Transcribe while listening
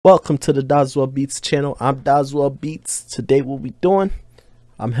Welcome to the Doswell Beats channel. I'm Doswell Beats. Today what we doing,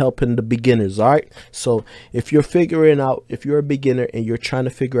 I'm helping the beginners. All right, so if you're a beginner and you're trying to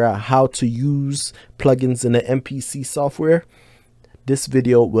figure out how to use plugins in the MPC software, this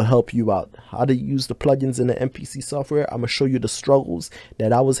video will help you out. How to use the plugins in the MPC software. I'm gonna show you the struggles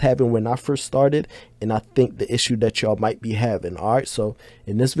that I was having when I first started, and I think the issue that y'all might be having. All right, so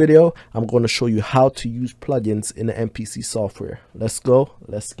in this video, I'm going to show you how to use plugins in the MPC software. Let's go.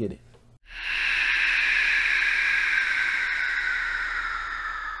 Let's get it.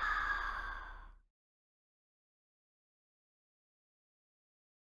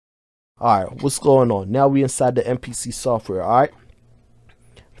 All right, what's going on? Now we inside the MPC software. All right.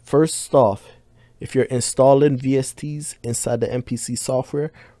 First off, if you're installing VSTs inside the MPC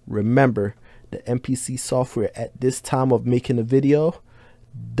software, remember the MPC software at this time of making a video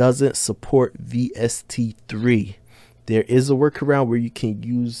doesn't support VST3. There is a workaround where you can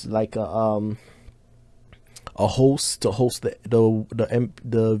use like a host to host the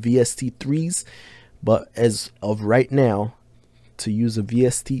VST3s, but as of right now, to use a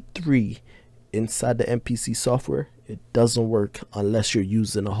VST3 inside the MPC software, it doesn't work unless you're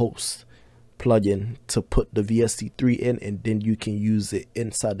using a host plugin to put the VST3 in, and then you can use it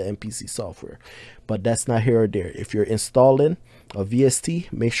inside the MPC software. But that's not here or there. If you're installing a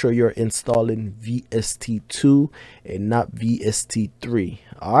VST, make sure you're installing VST2 and not VST3.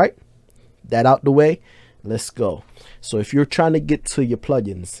 All right, that out the way, let's go. So if you're trying to get to your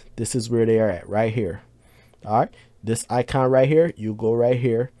plugins, this is where they are at, right here. All right, this icon right here, you go right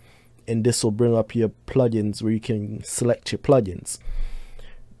here, and this will bring up your plugins where you can select your plugins.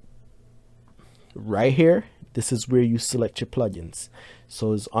 Right here, this is where you select your plugins.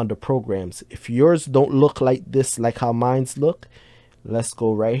 So it's under programs. If yours don't look like this, like how mine's look, let's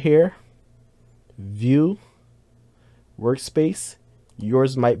go right here, view, workspace.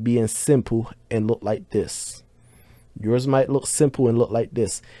 Yours might be in simple and look like this. Yours might look simple and look like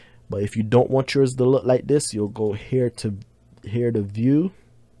this. But if you don't want yours to look like this, you'll go here to view,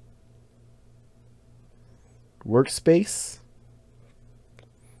 workspace,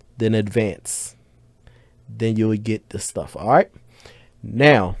 then advance, then you'll get this stuff. All right,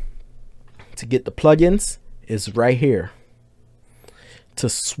 now to get the plugins is right here. To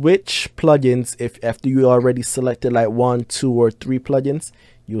switch plugins, if after you already selected like 1, 2, or 3 plugins,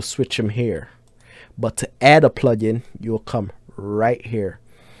 you'll switch them here. But to add a plugin, you'll come right here.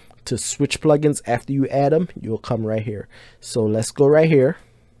 To switch plugins after you add them, you'll come right here. So let's go right here.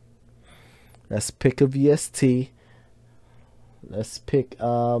 Let's pick a VST. Let's pick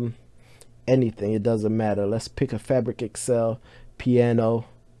anything. It doesn't matter. Let's pick a Fabric Excel, piano.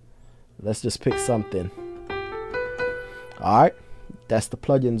 Let's just pick something. All right, that's the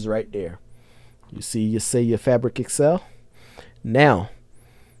plugins right there. You see, you say your Fabric Excel. Now,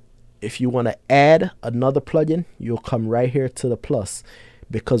 if you want to add another plugin, you'll come right here to the plus,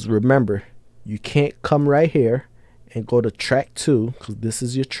 because remember, you can't come right here and go to track 2, because this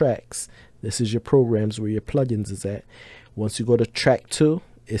is your tracks. This is your programs where your plugins is at. Once you go to track 2,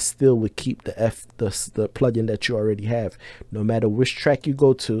 it still would keep the plugin that you already have. No matter which track you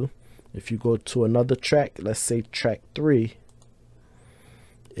go to, if you go to another track, let's say track 3,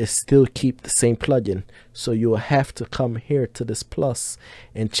 it still keep the same plugin. So you'll have to come here to this plus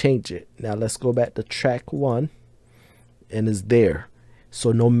and change it. Now let's go back to track 1, and it's there.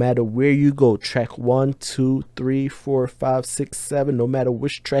 So no matter where you go, track 1, 2, 3, 4, 5, 6, 7, no matter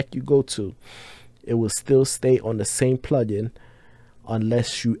which track you go to, it will still stay on the same plugin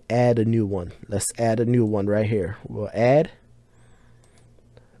unless you add a new one. Let's add a new one right here. We'll add.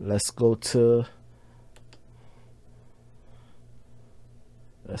 Let's go to,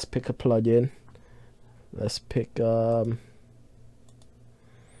 let's pick a plugin. Let's pick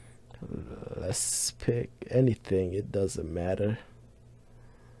anything. It doesn't matter.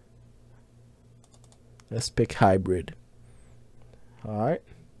 Let's pick hybrid. All right,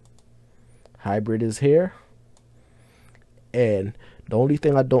 hybrid is here. And the only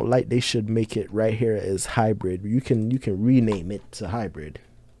thing I don't like, they should make it right here is hybrid. You can rename it to hybrid.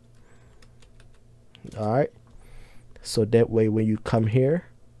 All right, so that way when you come here,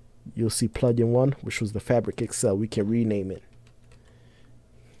 you'll see plugin 1, which was the Fabric Excel. We can rename it.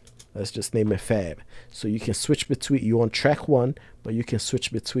 Let's just name it Fab. So you can switch between, you're on track 1, but you can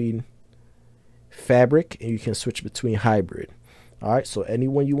switch between Fabric and you can switch between hybrid. All right, so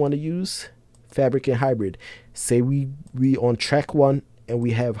anyone you want to use, Fabric and hybrid. Say we on track 1 and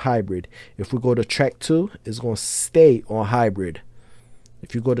we have hybrid. If we go to track 2, it's going to stay on hybrid.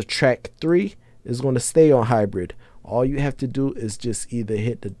 If you go to track 3, it's going to stay on hybrid. All you have to do is just either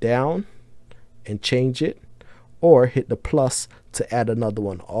hit the down and change it, or hit the plus to add another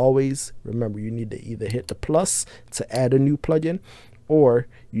one. Always remember, you need to either hit the plus to add a new plugin, or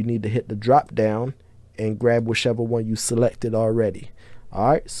you need to hit the drop down and grab whichever one you selected already.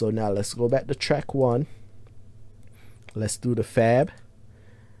 Alright, so now let's go back to track 1. Let's do the fab.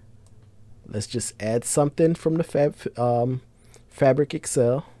 Let's just add something from the Fabric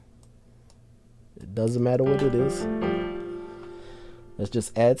Excel. It doesn't matter what it is. Let's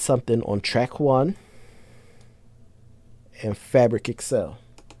just add something on track 1 and Fabric Excel.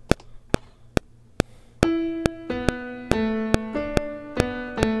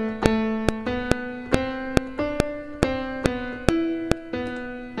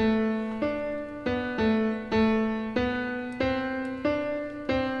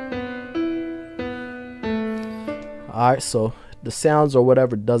 Alright, so the sounds or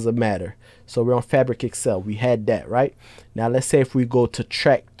whatever doesn't matter. So we're on Fabric Excel. We had that, right? Now let's say if we go to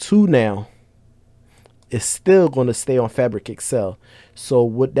track 2 now, it's still going to stay on Fabric Excel. So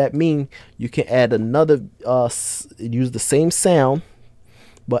what that mean, you can add another, use the same sound,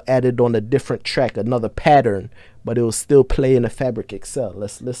 but add it on a different track, another pattern, but it will still play in the Fabric Excel.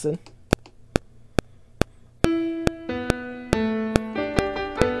 Let's listen.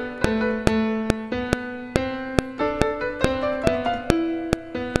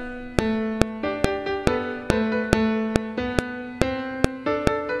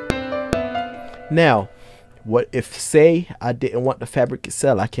 Now, what if, say, I didn't want the Fabric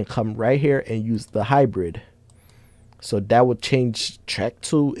Excel? I can come right here and use the hybrid. So that would change track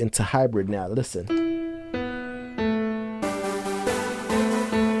 2 into hybrid. Now, listen.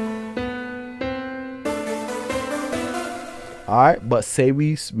 Alright, but say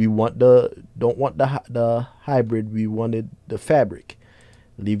we don't want the hybrid, we wanted the fabric.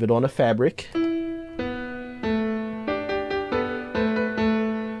 Leave it on the fabric.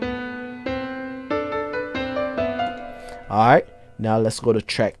 Alright, now let's go to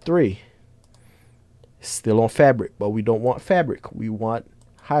track 3. Still on fabric, but we don't want fabric. We want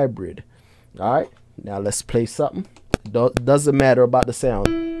hybrid. Alright, now let's play something. Doesn't matter about the sound.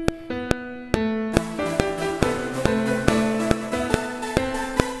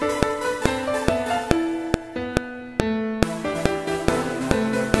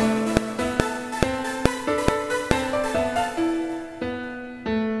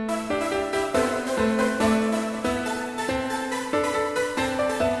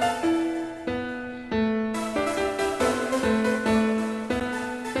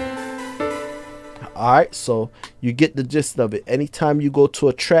 Alright, so you get the gist of it. Anytime you go to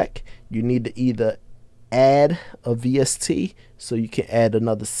a track, you need to either add a VST so you can add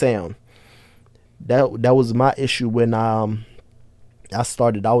another sound. That was my issue when I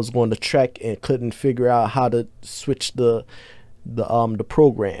started. I was going to track and couldn't figure out how to switch the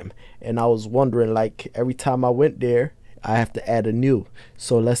program, and I was wondering, like, every time I went there I have to add a new.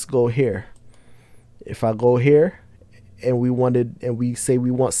 So let's go here. If I go here and we say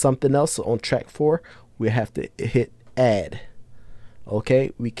we want something else on track 4, we have to hit add.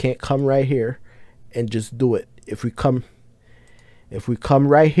 Okay, we can't come right here and just do it. If we come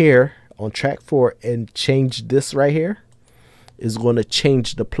right here on track 4 and change this right here, is going to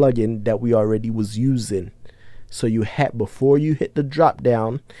change the plugin that we already was using. So you had, before you hit the drop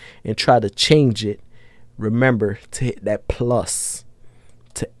down and try to change it, remember to hit that plus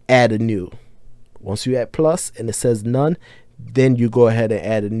to add a new. Once you add plus and it says none, then you go ahead and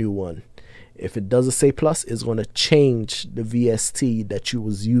add a new one. If it doesn't say plus, it's going to change the VST that you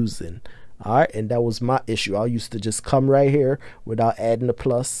was using. Alright, and that was my issue. I used to just come right here without adding the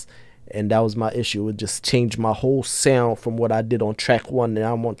plus, and that was my issue. It would just change my whole sound from what I did on track 1, and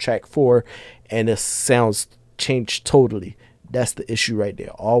I'm on track 4, and the sounds changed totally. That's the issue right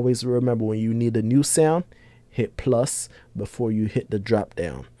there. Always remember, when you need a new sound, hit plus before you hit the drop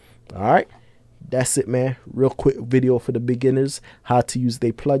down. Alright, that's it, man. Real quick video for the beginners, how to use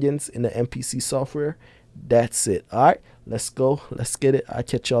their plugins in the MPC software. That's it. Alright, let's go. Let's get it. I'll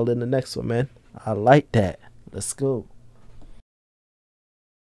catch y'all in the next one, man. I like that. Let's go.